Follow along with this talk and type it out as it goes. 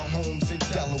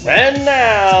And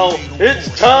now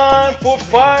it's time for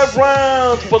 5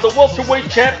 rounds for the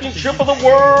welterweight championship of the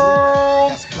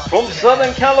world from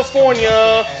Southern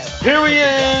California. Here he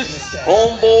is,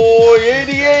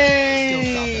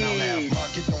 Homeboy88.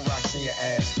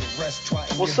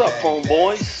 What's up,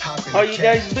 homeboys? How you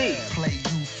guys be?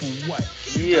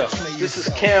 Yeah, this is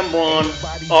Cameron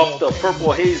off the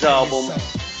Purple Haze album.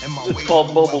 It's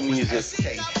called Bubble Music.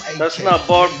 That's not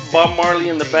Bob Marley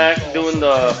in the back doing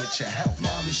the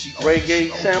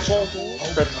reggae sample.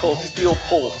 That's called Steel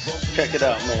Pulse. Check it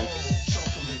out, man.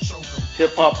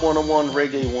 Hip Hop 101,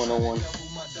 Reggae 101.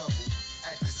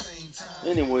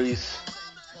 Anyways,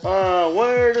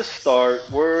 where to start?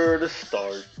 Where to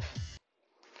start?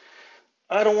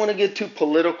 I don't want to get too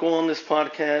political on this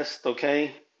podcast,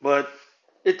 okay? But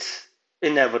it's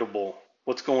inevitable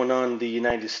what's going on in the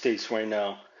United States right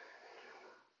now.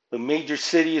 The major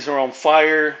cities are on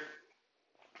fire.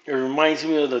 It reminds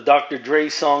me of the Dr. Dre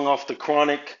song off the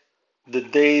Chronic, The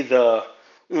Day the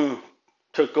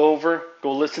Took Over.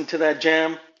 Go listen to that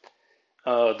jam.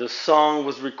 The song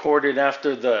was recorded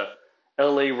after the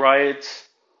LA riots,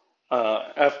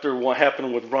 after what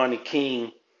happened with Ronnie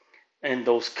King, and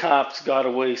those cops got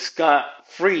away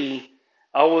scot-free.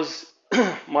 I was,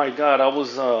 my God, I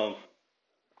was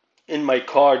in my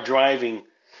car driving,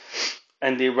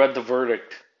 and they read the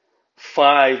verdict.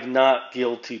 5 not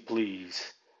guilty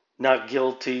pleas. Not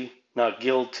guilty, not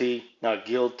guilty, not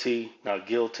guilty, not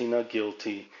guilty, not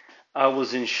guilty. I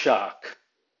was in shock.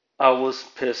 I was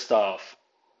pissed off.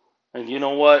 And you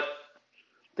know what?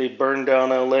 They burned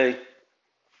down LA.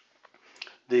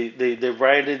 They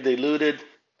rioted, they looted.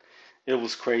 It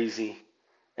was crazy.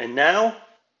 And now,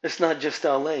 it's not just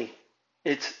LA.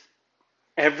 It's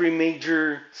every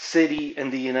major city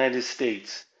in the United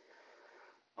States.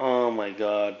 Oh my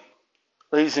God.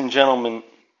 Ladies and gentlemen,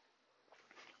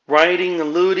 rioting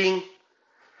and looting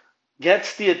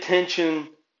gets the attention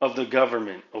of the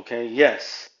government, okay?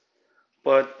 Yes.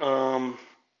 But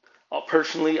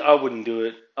personally, I wouldn't do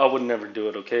it. I would never do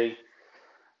it, okay?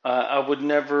 I would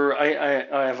never.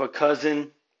 I have a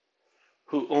cousin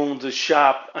who owns a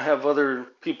shop. I have other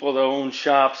people that own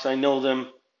shops. I know them.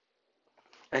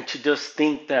 And to just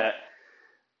think that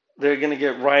they're going to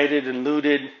get rioted and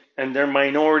looted and they're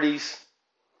minorities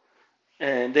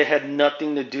and they had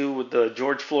nothing to do with the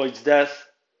George Floyd's death,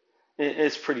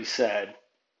 it's pretty sad.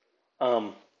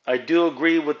 I do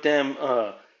agree with them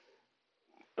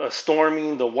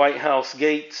storming the White House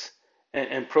gates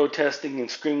and protesting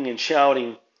and screaming and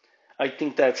shouting. I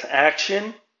think that's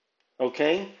action,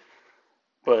 okay?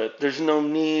 But there's no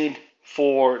need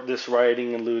for this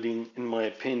rioting and looting, in my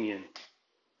opinion.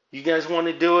 You guys want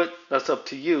to do it? That's up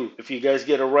to you. If you guys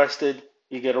get arrested,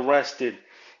 you get arrested.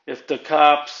 If the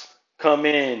cops come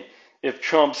in, if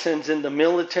Trump sends in the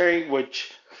military,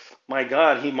 which, my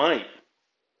God, he might,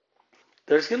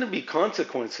 there's going to be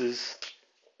consequences,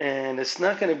 and it's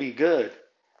not going to be good.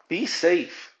 Be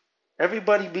safe.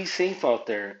 Everybody be safe out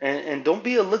there. And don't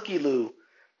be a looky-loo,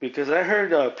 because I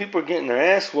heard people are getting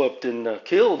their ass whooped and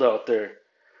killed out there.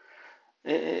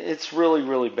 It's really,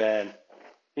 really bad.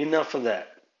 Enough of that.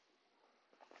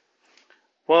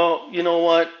 Well, you know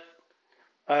what?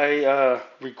 I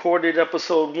recorded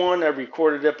episode 1. I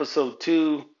recorded episode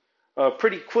 2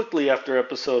 pretty quickly after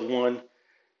episode 1.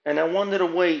 And I wanted to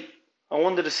wait. I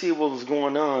wanted to see what was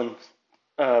going on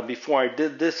before I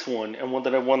did this one and what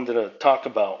that I wanted to talk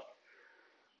about.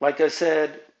 Like I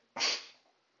said,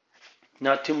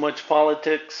 not too much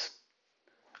politics.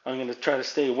 I'm going to try to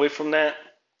stay away from that.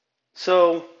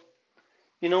 So,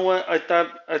 you know what? I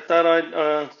thought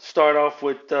I'd start off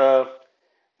with, God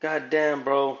damn,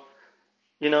 bro.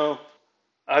 You know,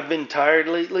 I've been tired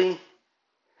lately,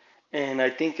 and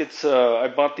I think it's I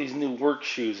bought these new work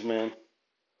shoes, man.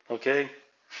 Okay,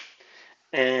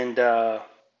 and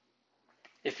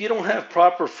if you don't have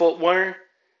proper footwear,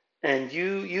 and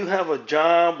you have a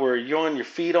job where you're on your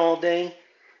feet all day,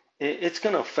 it's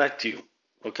gonna affect you.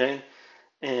 Okay,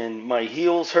 and my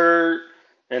heels hurt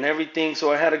and everything,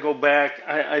 so I had to go back.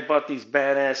 I bought these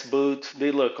badass boots.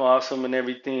 They look awesome and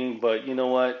everything, but you know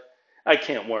what? I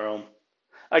can't wear them.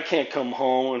 I can't come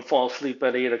home and fall asleep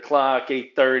at 8 o'clock,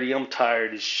 8:30. I'm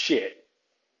tired as shit.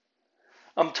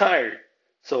 I'm tired.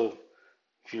 So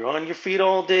if you're on your feet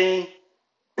all day,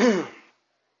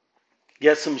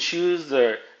 get some shoes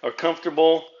that are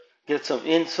comfortable. Get some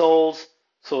insoles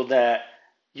so that,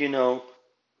 you know,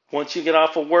 once you get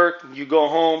off of work, you go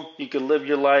home, you can live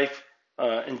your life,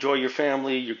 enjoy your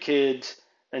family, your kids,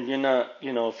 and you're not,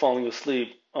 you know, falling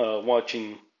asleep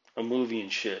watching a movie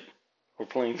and shit. Or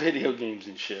playing video games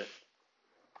and shit.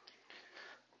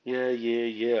 Yeah, yeah,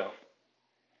 yeah.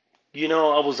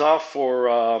 I was off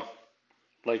for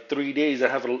like 3 days. I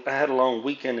had a long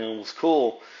weekend and it was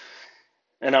cool.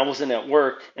 And I wasn't at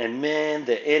work. And man,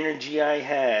 the energy I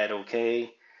had,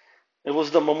 okay? It was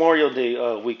the Memorial Day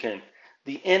weekend.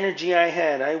 The energy I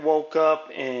had, I woke up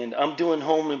and I'm doing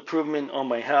home improvement on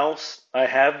my house. I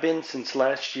have been since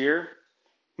last year.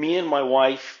 Me and my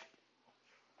wife,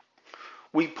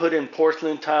 we put in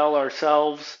porcelain tile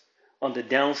ourselves on the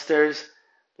downstairs.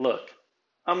 Look,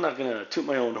 I'm not gonna toot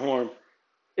my own horn.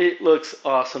 It looks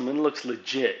awesome and looks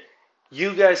legit.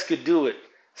 You guys could do it.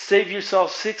 Save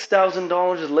yourself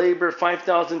 $6,000 of labor,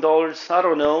 $5,000. I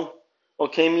don't know.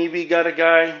 Okay, maybe you got a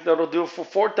guy that'll do it for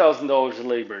 $4,000 of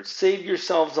labor. Save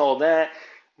yourselves all that.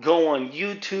 Go on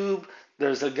YouTube.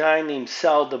 There's a guy named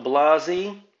Sal de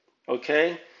Blasi.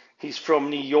 Okay, he's from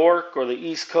New York or the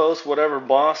East Coast, whatever,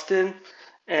 Boston,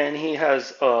 and he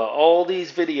has all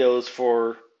these videos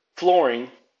for flooring.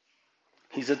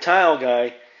 He's a tile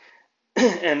guy,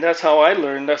 and that's how I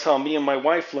learned. That's how me and my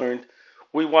wife learned.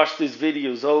 We watched these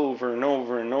videos over and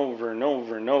over and over and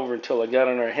over and over until it got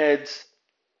in our heads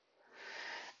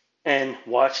and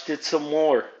watched it some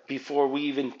more before we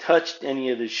even touched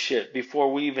any of this shit,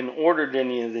 before we even ordered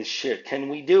any of this shit. Can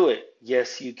we do it?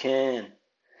 Yes, you can.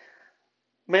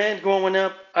 Man, growing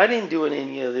up, I didn't do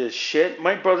any of this shit.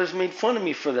 My brothers made fun of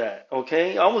me for that,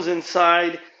 okay? I was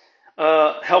inside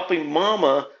helping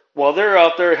mama while they're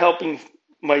out there helping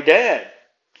my dad,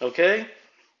 okay?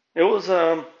 It was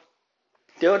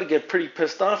they ought to get pretty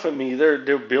pissed off at me.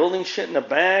 They're building shit in the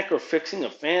back or fixing a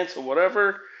fence or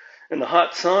whatever in the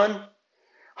hot sun,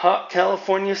 hot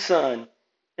California sun.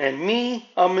 And me,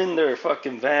 I'm in there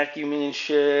fucking vacuuming and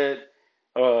shit,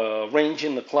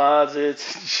 arranging the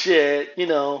closets and shit,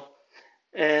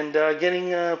 and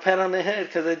getting a pat on the head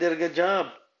because I did a good job.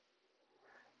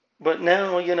 But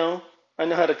now, I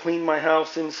know how to clean my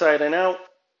house inside and out.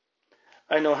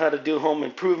 I know how to do home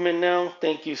improvement now.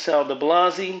 Thank you, Sal de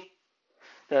Blasi.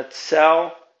 That's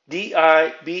Sal,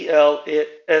 Diblsi.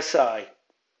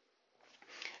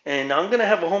 And I'm going to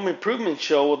have a home improvement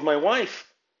show with my wife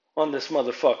on this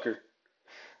motherfucker.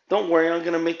 Don't worry, I'm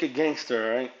going to make a gangster,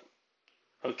 all right?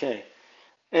 Okay.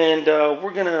 And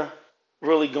we're going to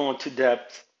really go into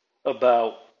depth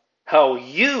about how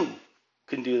you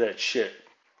can do that shit.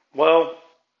 Well,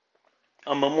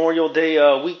 on Memorial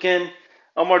Day weekend,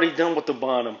 I'm already done with the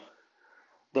bottom.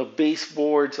 The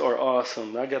baseboards are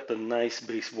awesome. I got the nice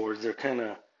baseboards. They're kind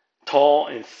of tall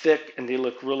and thick and they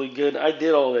look really good. I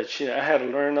did all that shit. I had to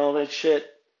learn all that shit.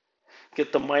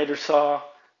 Get the miter saw,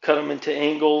 cut them into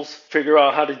angles, figure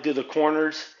out how to do the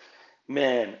corners.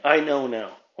 Man, I know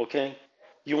now, okay?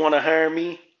 You want to hire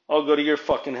me? I'll go to your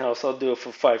fucking house. I'll do it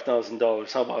for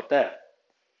 $5,000. How about that?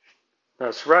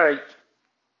 That's right.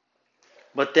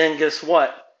 But then guess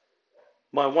what?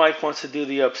 My wife wants to do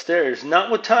the upstairs.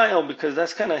 Not with tile because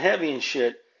that's kind of heavy and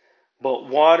shit, but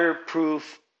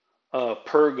waterproof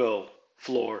pergo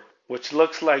floor, which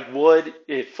looks like wood.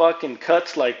 It fucking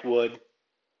cuts like wood.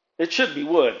 It should be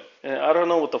wood. I don't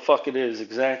know what the fuck it is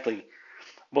exactly.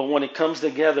 But when it comes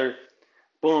together,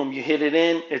 boom, you hit it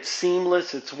in. It's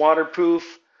seamless. It's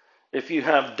waterproof. If you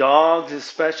have dogs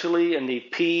especially and they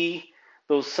pee,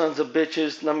 those sons of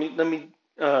bitches, let me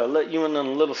let you in on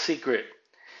a little secret.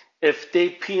 If they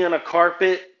pee on a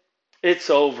carpet, it's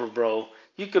over, bro.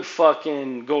 You could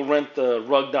fucking go rent the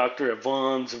rug doctor at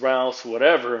Vaughn's, Rouse,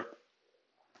 whatever,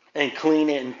 and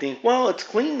clean it and think, well, it's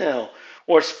clean now.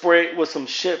 Or spray it with some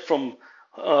shit from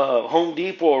Home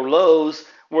Depot or Lowe's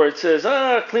where it says,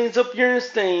 cleans up urine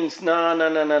stains. Nah, nah,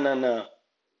 nah, nah, nah, nah.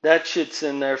 That shit's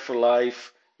in there for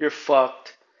life. You're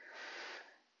fucked.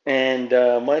 And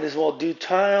might as well do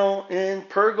tile and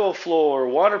pergo floor.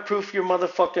 Waterproof your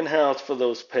motherfucking house for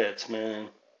those pets, man.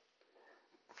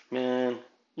 Man.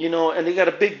 And they got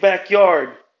a big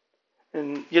backyard.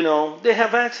 And, they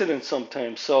have accidents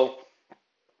sometimes. So,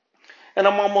 and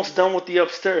I'm almost done with the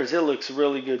upstairs. It looks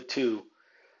really good too.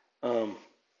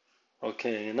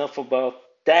 Okay, enough about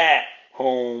that,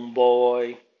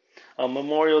 homeboy. On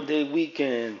Memorial Day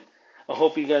weekend. I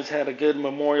hope you guys had a good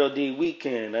Memorial Day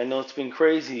weekend. I know it's been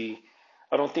crazy.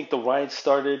 I don't think the ride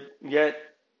started yet.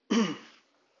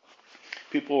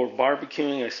 People were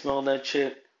barbecuing. I smelled that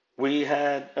shit. We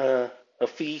had a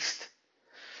feast.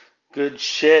 Good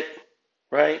shit,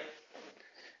 right?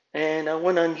 And I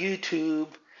went on YouTube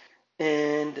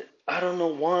and I don't know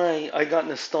why I got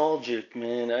nostalgic,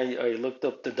 man. I looked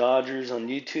up the Dodgers on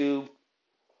YouTube.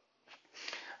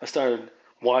 I started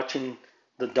watching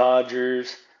the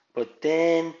Dodgers. But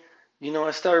then,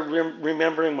 I started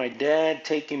remembering my dad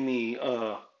taking me.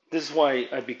 This is why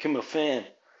I became a fan.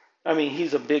 I mean,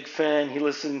 he's a big fan. He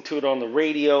listened to it on the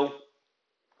radio.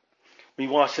 We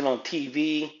watched it on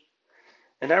TV.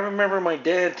 And I remember my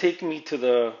dad taking me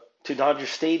to Dodger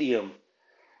Stadium,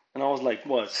 and I was like,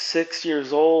 what, 6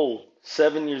 years old,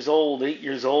 7 years old, 8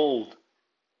 years old,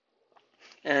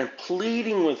 and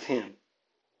pleading with him,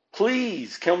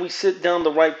 please, can we sit down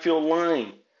the right field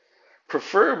line?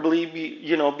 Preferably,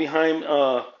 behind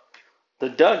the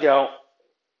dugout,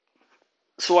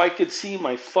 so I could see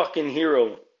my fucking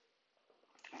hero,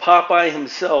 Popeye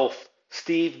himself,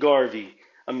 Steve Garvey.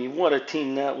 I mean, what a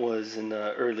team that was in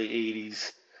the early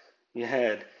 80s. You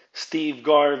had Steve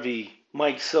Garvey,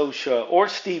 Mike Scioscia, or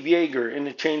Steve Yeager,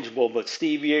 interchangeable, but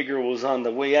Steve Yeager was on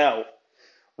the way out.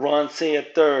 Ron Say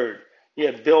at third. You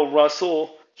had Bill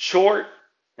Russell, short,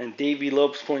 and Davey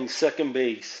Lopes playing second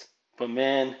base. But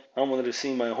man, I wanted to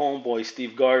see my homeboy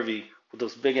Steve Garvey with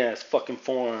those big ass fucking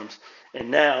forearms. And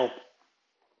now,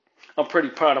 I'm pretty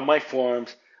proud of my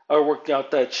forearms. I worked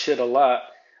out that shit a lot.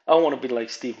 I want to be like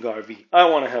Steve Garvey. I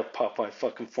want to have Popeye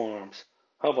fucking forearms.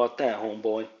 How about that,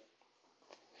 homeboy?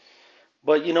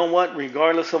 But you know what?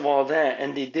 Regardless of all that,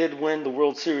 and they did win the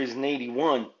World Series in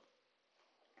 '81,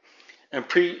 and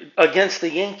against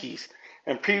the Yankees.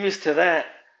 And previous to that,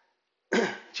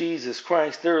 Jesus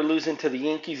Christ, they were losing to the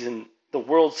Yankees in the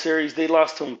World Series. They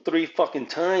lost to them 3 fucking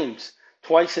times,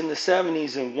 twice in the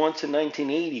 '70s and once in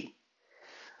 1980.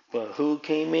 But who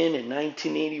came in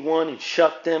 1981 and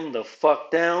shut them the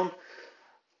fuck down?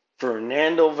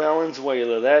 Fernando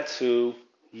Valenzuela. That's who.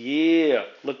 Yeah,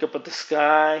 look up at the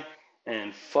sky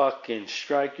and fucking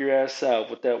strike your ass out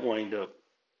with that windup.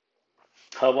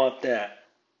 How about that?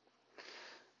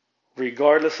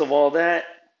 Regardless of all that,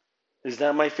 is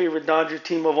that my favorite Dodger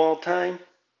team of all time?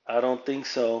 I don't think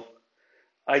so.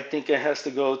 I think it has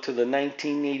to go to the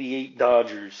 1988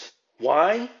 Dodgers.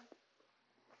 Why?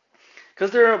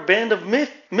 Because they're a band of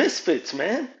misfits,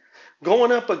 man.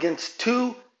 Going up against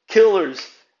two killers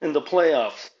in the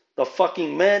playoffs. The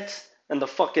fucking Mets and the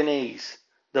fucking A's.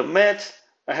 The Mets,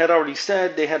 I had already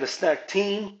said, they had a stacked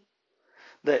team.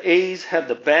 The A's had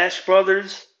the Bash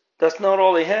brothers. That's not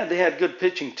all they had. They had good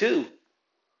pitching, too.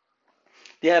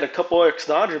 They had a couple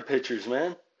ex-Dodger pitchers,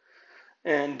 man.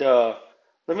 And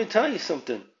let me tell you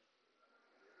something.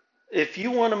 If you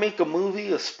want to make a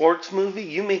movie, a sports movie,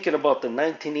 you make it about the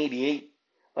 1988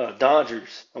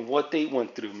 Dodgers and what they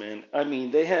went through, man. I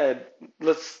mean, they had,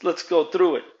 let's go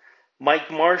through it. Mike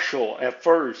Marshall at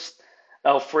first,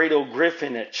 Alfredo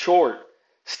Griffin at short,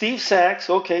 Steve Sachs.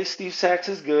 Okay, Steve Sachs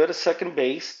is good at second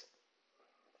base,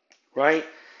 right?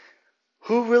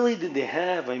 Who really did they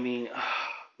have? I mean,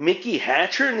 Mickey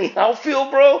Hatcher in the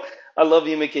outfield, bro. I love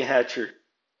you, Mickey Hatcher.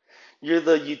 You're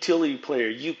the utility player.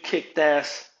 You kicked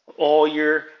ass all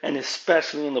year, and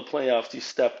especially in the playoffs, you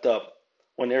stepped up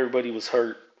when everybody was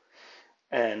hurt.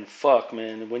 And fuck,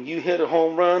 man, when you hit a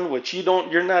home run, which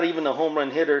you're not even a home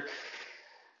run hitter,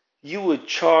 you would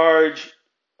charge.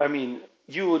 I mean,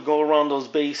 you would go around those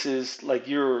bases like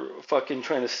you're fucking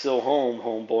trying to steal home,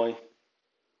 homeboy.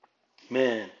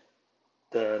 Man,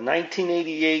 the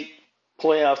 1988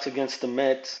 playoffs against the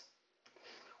Mets.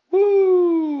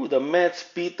 Woo! The Mets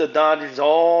beat the Dodgers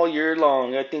all year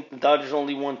long. I think the Dodgers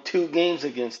only won 2 games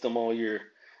against them all year.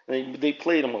 They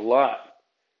played them a lot.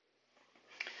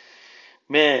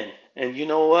 Man, and you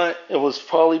know what? It was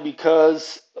probably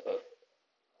because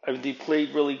they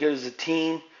played really good as a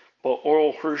team, but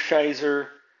Oral Hershiser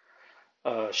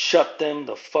shut them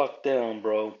the fuck down,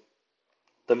 bro.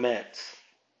 The Mets.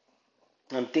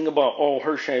 I'm thinking about Oral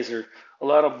Hershiser. A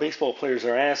lot of baseball players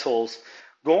are assholes.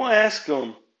 Go ask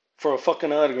them for a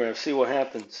fucking autograph, see what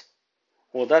happens.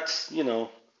 Well, that's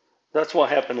what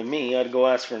happened to me. I'd go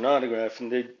ask for an autograph,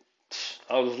 and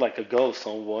I was like a ghost,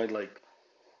 homeboy. Like,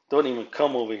 don't even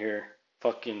come over here.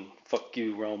 Fucking fuck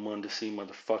you, round one to see,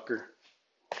 motherfucker.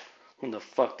 Who the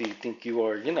fuck do you think you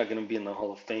are? You're not gonna be in the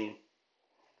Hall of Fame.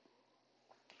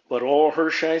 But Oral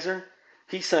Hershiser,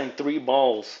 he signed 3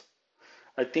 balls.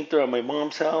 I think they're at my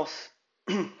mom's house.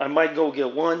 I might go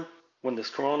get one when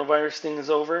this coronavirus thing is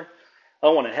over. I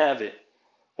want to have it.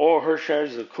 Oral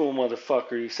Hershiser's a cool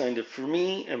motherfucker. He signed it for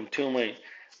me and 2 of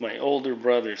my older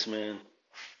brothers, man.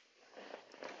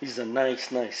 He's a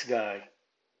nice guy.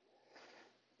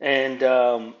 And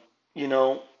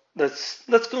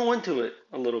let's go into it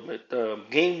a little bit.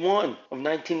 Game 1 of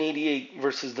 1988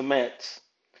 versus the Mets.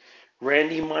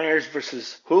 Randy Myers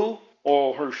versus who?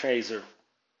 Oral Hershiser.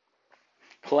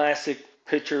 Classic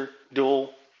pitcher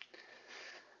duel.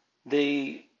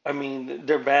 They're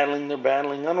battling.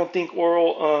 I don't think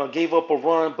Oral gave up a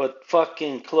run, but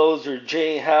fucking closer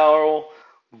Jay Howell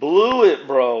blew it,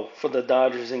 bro, for the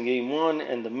Dodgers in Game 1,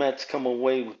 and the Mets come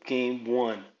away with Game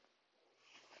 1.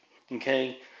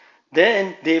 Okay?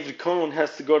 Then David Cohn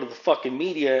has to go to the fucking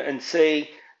media and say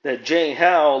that Jay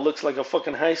Howe looks like a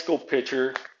fucking high school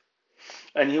pitcher,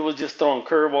 and he was just throwing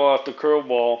curveball after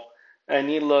curveball, and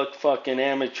he looked fucking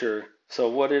amateur. So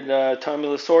what did Tommy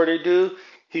Lasorda do?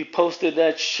 He posted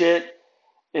that shit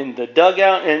in the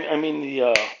dugout, and I mean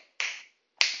the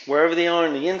wherever they are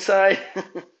on the inside,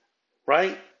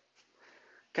 right?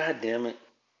 God damn it.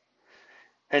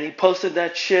 And he posted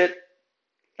that shit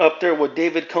up there what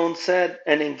David Cone said,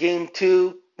 and in game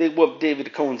two, they whooped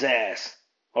David Cone's ass.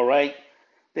 Alright?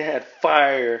 They had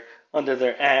fire under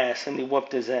their ass and they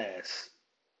whooped his ass.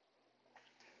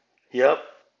 Yep.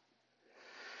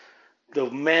 The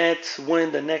Mets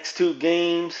win the next two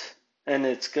games, and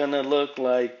it's gonna look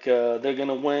like they're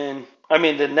gonna win. I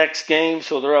mean, the next game,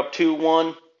 so they're up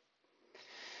 2-1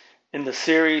 in the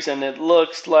series, and it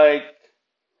looks like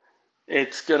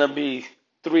it's gonna be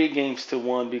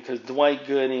 3-1 because Dwight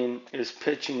Gooden is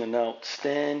pitching an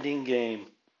outstanding game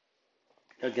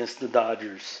against the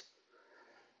Dodgers,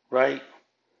 right?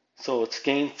 So it's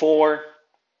game 4.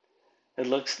 It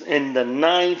looks in the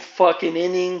 9th fucking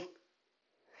inning,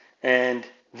 and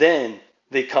then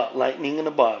they caught lightning in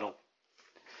a bottle.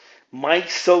 Mike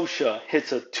Scioscia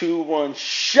hits a 2-run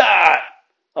shot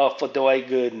off of Dwight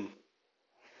Gooden.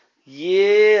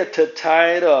 Yeah, to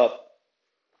tie it up.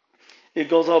 It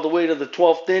goes all the way to the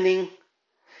 12th inning,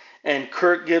 and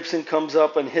Kirk Gibson comes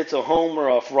up and hits a homer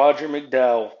off Roger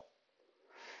McDowell.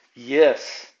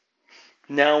 Yes.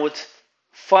 Now it's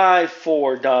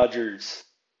 5-4 Dodgers.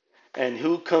 And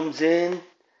who comes in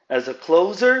as a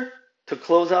closer to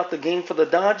close out the game for the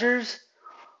Dodgers?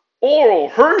 Oral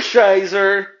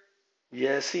Hershiser.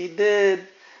 Yes, he did.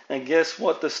 And guess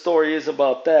what the story is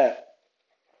about that?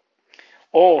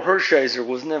 Oral Hershiser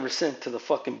was never sent to the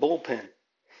fucking bullpen.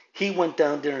 He went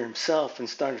down there himself and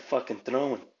started fucking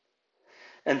throwing.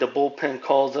 And the bullpen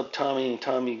calls up Tommy,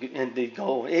 and they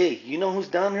go, hey, you know who's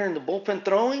down there in the bullpen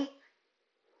throwing?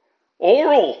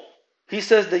 Oral. He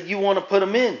says that you want to put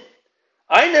him in.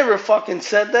 I never fucking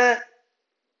said that.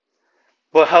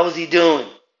 But how's he doing?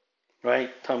 Right?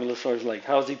 Tommy Lasorda's like,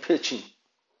 how's he pitching?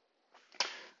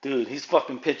 Dude, he's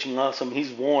fucking pitching awesome.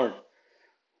 He's worn.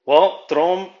 Well,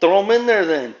 throw him in there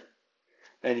then.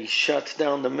 And he shuts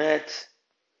down the Mets.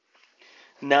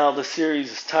 Now the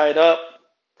series is tied up.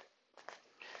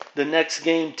 The next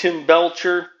game, Tim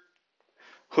Belcher,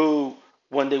 who,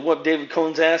 when they whooped David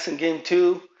Cone's ass in game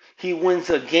 2, he wins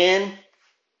again.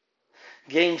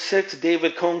 Game 6,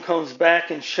 David Cone comes back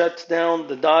and shuts down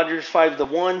the Dodgers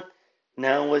 5-1.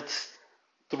 Now it's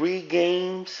 3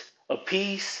 games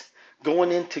apiece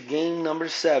going into game number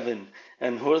 7.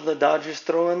 And who are the Dodgers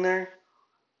throwing there?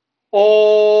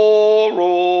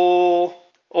 Oral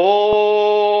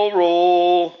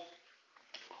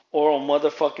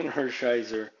motherfucking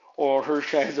Hershiser. Or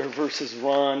Hershiser versus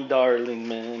Ron Darling,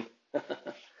 man.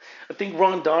 I think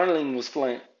Ron Darling was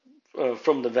playing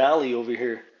from the Valley over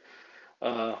here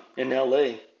in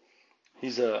LA.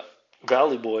 He's a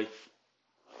Valley boy.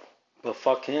 But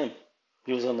fuck him.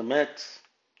 He was on the Mets.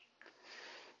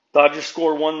 Dodgers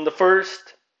score 1 in the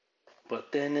first.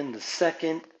 But then in the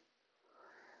second,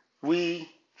 we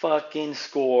fucking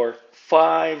score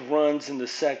 5 runs in the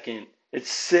second. It's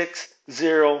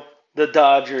 6-0 the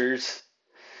Dodgers.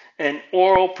 And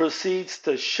Oral proceeds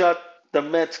to shut the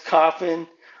Mets coffin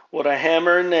with a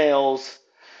hammer and nails.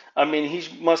 I mean, he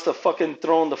must have fucking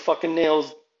thrown the fucking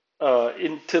nails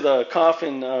into the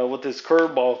coffin with his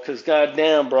curveball. Because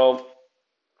goddamn, bro.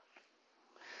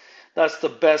 That's the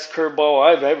best curveball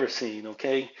I've ever seen,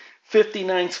 okay?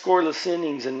 59 scoreless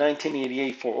innings in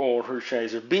 1988 for Oral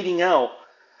Hershiser, beating out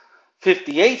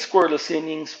 58 scoreless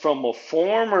innings from a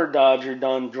former Dodger,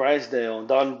 Don Drysdale.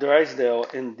 Don Drysdale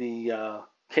in the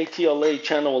KTLA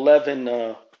Channel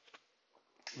 11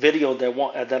 video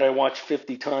that I watched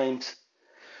 50 times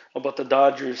about the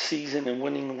Dodgers season and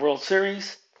winning the World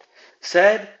Series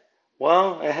said,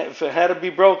 well, if it had to be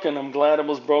broken, I'm glad it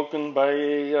was broken by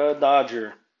a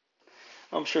Dodger.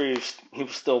 I'm sure he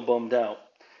was still bummed out.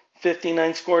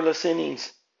 59 scoreless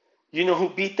innings. You know who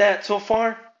beat that so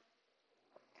far?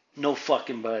 No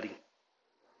fucking body.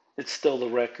 It's still the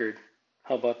record.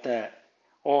 How about that?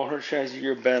 Oh, Hershiser,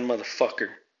 you're a bad motherfucker.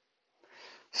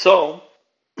 So,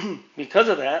 because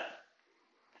of that,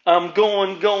 I'm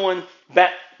going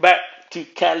back to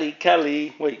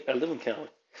Cali. Wait, I live in Cali.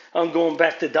 I'm going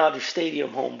back to Dodger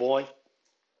Stadium, homeboy.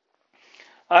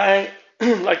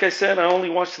 Like I said, I only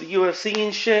watch the UFC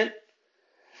and shit.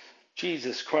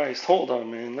 Jesus Christ. Hold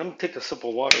on, man. Let me take a sip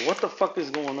of water. What the fuck is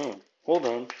going on? Hold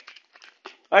on.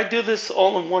 I do this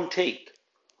all in one take.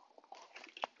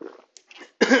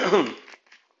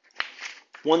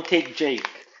 One take Jake.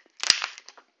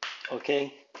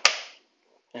 Okay?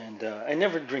 And I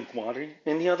never drink water.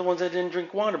 And the other ones I didn't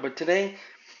drink water. But today,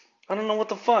 I don't know what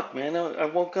the fuck, man. I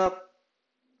woke up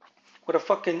with a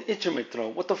fucking itch in my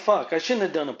throat. What the fuck? I shouldn't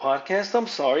have done a podcast. I'm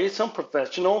sorry. It's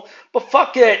unprofessional. But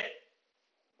fuck it.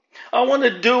 I want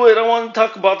to do it. I want to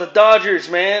talk about the Dodgers,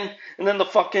 man. And then the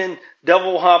fucking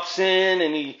devil hops in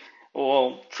and he,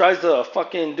 well, tries to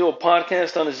fucking do a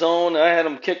podcast on his own. I had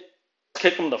him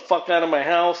kick him the fuck out of my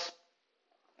house.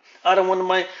 I don't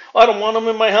want him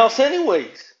in my house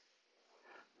anyways.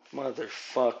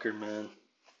 Motherfucker, man.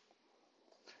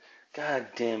 God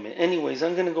damn it. Anyways,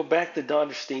 I'm gonna go back to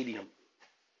Dodger Stadium.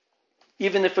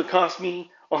 Even if it costs me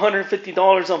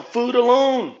 $150 on food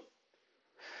alone.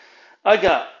 I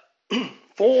got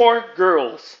 4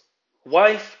 girls,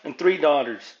 wife, and 3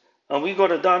 daughters. And we go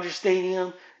to Dodger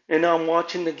Stadium, and I'm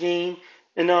watching the game,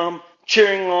 and I'm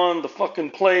cheering on the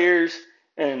fucking players,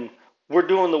 and we're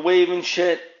doing the waving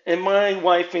shit. And my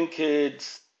wife and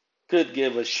kids could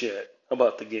give a shit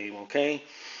about the game, okay?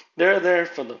 They're there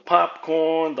for the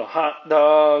popcorn, the hot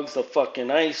dogs, the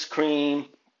fucking ice cream,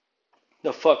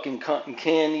 the fucking cotton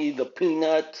candy, the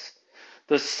peanuts,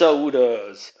 the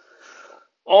sodas,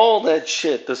 all that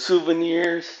shit, the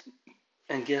souvenirs.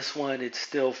 And guess what? It's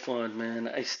still fun, man.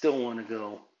 I still want to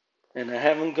go. And I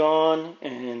haven't gone,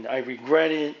 and I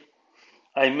regret it.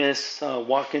 I miss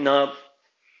walking up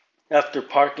after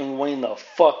parking way the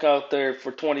fuck out there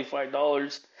for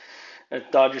 $25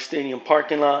 at Dodger Stadium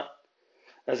parking lot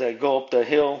as I go up the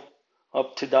hill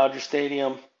up to Dodger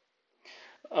Stadium.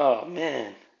 Oh,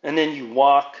 man. And then you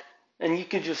walk, and you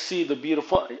can just see the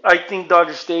beautiful. I think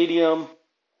Dodger Stadium,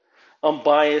 I'm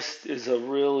biased, is a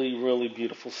really, really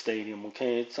beautiful stadium,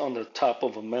 okay? It's on the top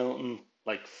of a mountain,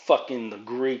 like fucking the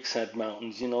Greeks had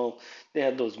mountains, you know? They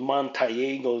had those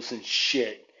Montallegos and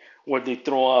shit, where they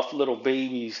throw off little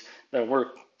babies that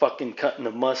were fucking cutting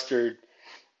the mustard,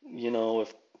 you know,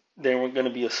 if they weren't going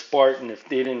to be a Spartan, if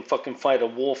they didn't fucking fight a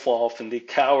wolf off and they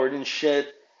cowered and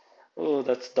shit. Oh,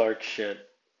 that's dark shit.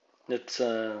 That's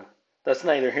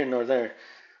neither here nor there.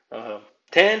 Uh,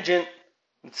 Tangent.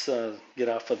 Let's get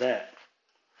off of that.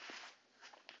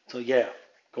 So yeah,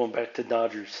 going back to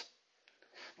Dodger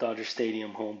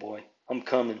Stadium, homeboy. I'm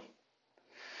coming.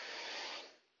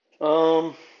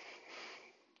 All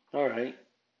right.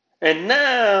 And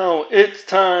now it's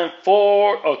time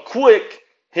for a quick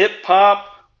hip hop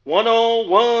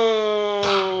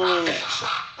 101.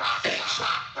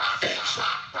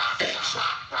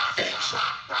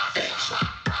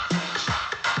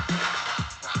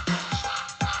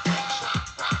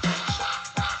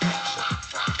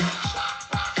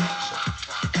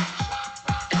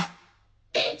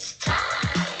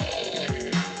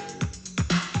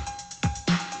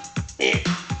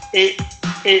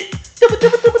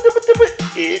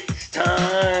 It's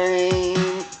time.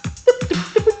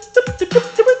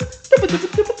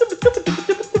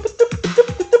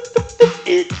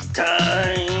 It's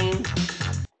time.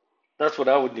 That's what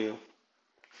I would do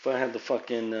if I had the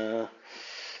fucking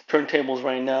turntables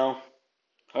right now.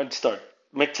 I'd start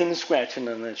mixing and scratching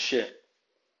on that shit.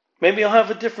 Maybe I'll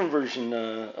have a different version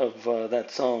of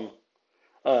that song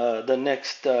the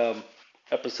next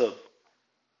episode.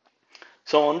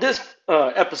 So on this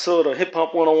episode of Hip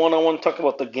Hop 101, I want to talk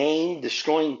about the game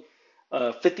destroying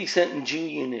 50 Cent and G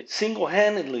Unit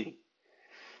single-handedly.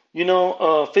 You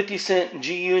know, 50 Cent and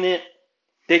G Unit,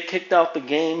 they kicked out the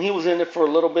game. He was in it for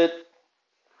a little bit,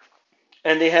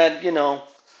 and they had, you know,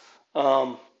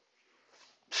 um,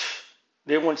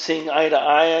 they weren't seeing eye to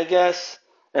eye, I guess.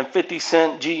 And 50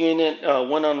 Cent G Unit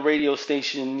went on a radio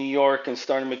station in New York and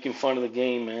started making fun of the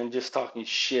game, man, just talking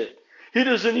shit. He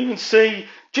doesn't even say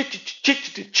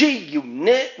G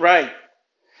Unit right.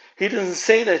 He doesn't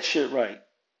say that shit right.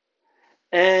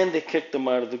 And they kicked him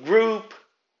out of the group.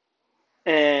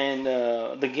 And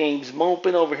the game's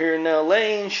moping over here in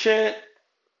LA and shit.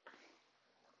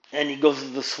 And he goes to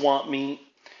the swamp meet.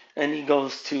 And he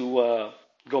goes to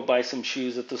go buy some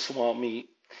shoes at the swamp meet.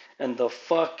 And the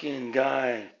fucking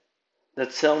guy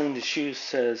that's selling the shoes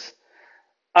says,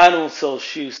 I don't sell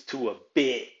shoes to a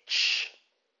bitch.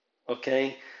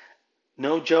 Okay?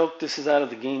 No joke, this is out of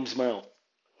the game's mouth.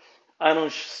 I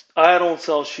don't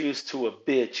sell shoes to a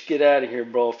bitch. Get out of here,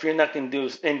 bro. If you're not gonna do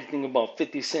anything about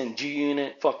 50 Cent G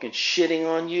Unit fucking shitting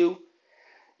on you,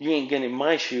 you ain't getting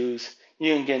my shoes.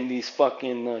 You ain't getting these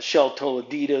fucking shell-toe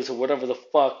Adidas or whatever the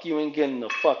fuck. You ain't getting the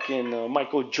fucking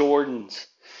Michael Jordans.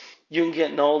 You ain't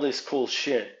getting all this cool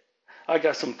shit. I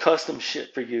got some custom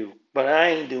shit for you, but I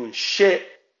ain't doing shit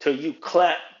till you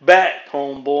clap back,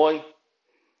 homeboy.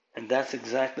 And that's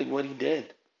exactly what he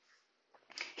did.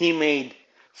 He made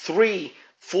 3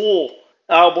 full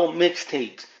album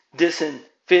mixtapes dissing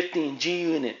 50 and G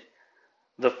Unit.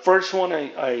 The first one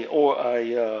I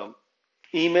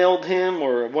emailed him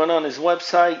or went on his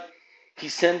website. He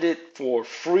sent it for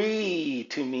free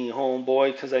to me,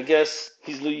 homeboy, because I guess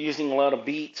he's using a lot of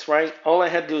beats, right? All I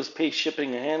had to do is pay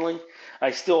shipping and handling.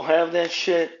 I still have that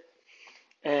shit.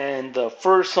 And the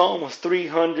first song was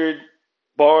 300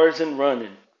 bars and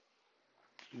running.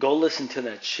 Go listen to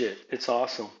that shit. It's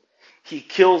awesome. He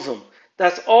kills them.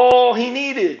 That's all he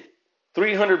needed.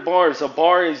 300 bars. A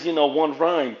bar is, one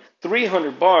rhyme.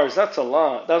 300 bars. That's a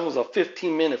lot. That was a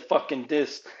 15-minute fucking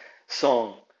diss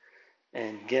song.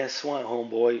 And guess what,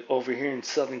 homeboy? Over here in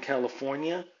Southern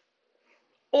California,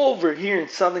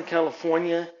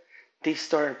 they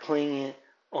started playing it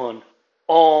on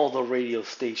all the radio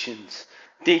stations.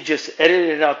 They just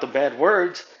edited out the bad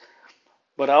words.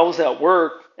 But I was at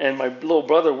work, and my little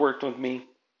brother worked with me,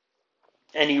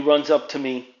 and he runs up to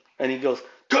me, and he goes,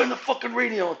 "Turn the fucking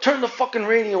radio on! Turn the fucking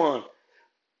radio on!"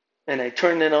 And I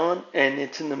turned it on, and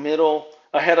it's in the middle.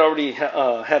 I had already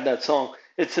had that song.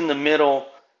 It's in the middle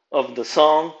of the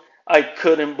song. I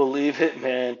couldn't believe it,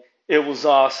 man. It was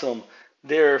awesome.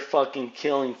 They're fucking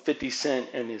killing 50 Cent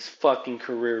and his fucking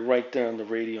career right there on the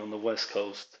radio on the West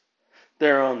Coast.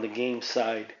 They're on the game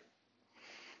side.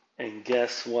 And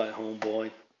guess what,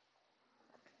 homeboy?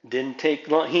 Didn't take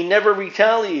long. He never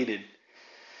retaliated.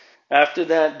 After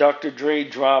that, Dr. Dre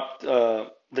dropped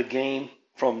the game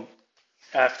from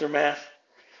Aftermath.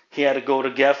 He had to go to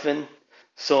Geffen.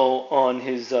 So on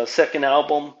his second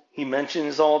album, he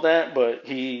mentions all that, but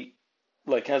he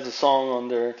has a song on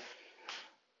there,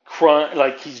 crying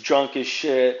like he's drunk as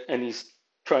shit, and he's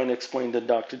trying to explain to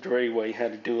Dr. Dre why he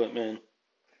had to do it, man.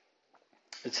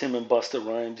 It's him and Busta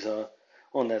Rhymes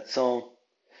on that song.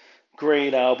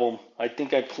 Great album. I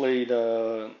think I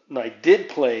did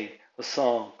play a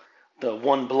song, the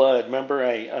One Blood. Remember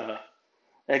I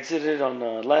exited on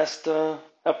the last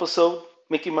episode,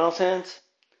 Mickey Mouse Hands?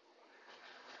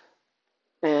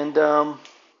 And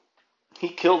he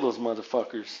killed those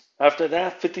motherfuckers. After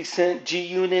that, 50 Cent, G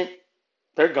Unit,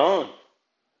 they're gone.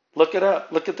 Look it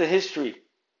up. Look at the history.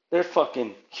 They're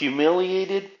fucking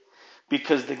humiliated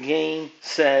because the game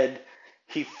said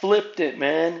he flipped it,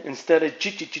 man. Instead of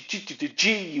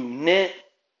G Unit,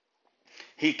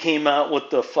 he came out with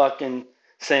the fucking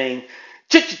saying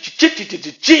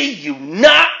G you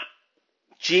not.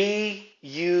 G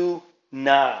you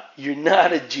not. You're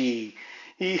not a G.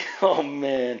 Oh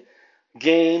man.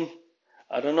 Game,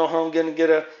 I don't know how I'm going to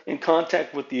get in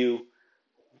contact with you.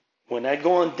 When I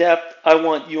go in depth, I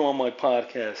want you on my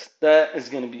podcast. That is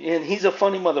going to be, and he's a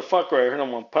funny motherfucker. I heard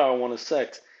him on Power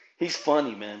 106. He's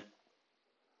funny, man.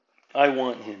 I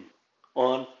want him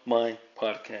on my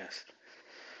podcast.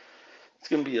 It's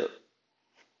going to be a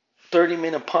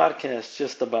 30-minute podcast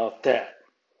just about that.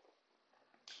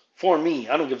 For me,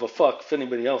 I don't give a fuck if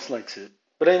anybody else likes it.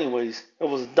 But anyways, it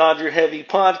was a Dodger Heavy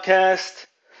podcast.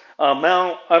 I'm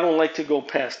out. I don't like to go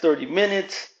past 30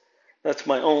 minutes. That's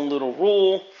my own little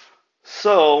rule.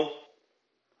 So,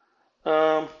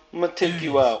 I'm going to take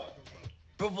you out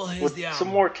with some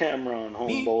more camera on,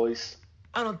 homeboys.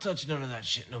 I don't touch none of that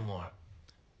shit no more.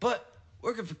 But,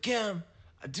 working for Cam,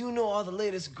 I do know all the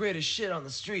latest and greatest shit on the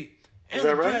street. And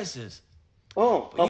the prices. Oh,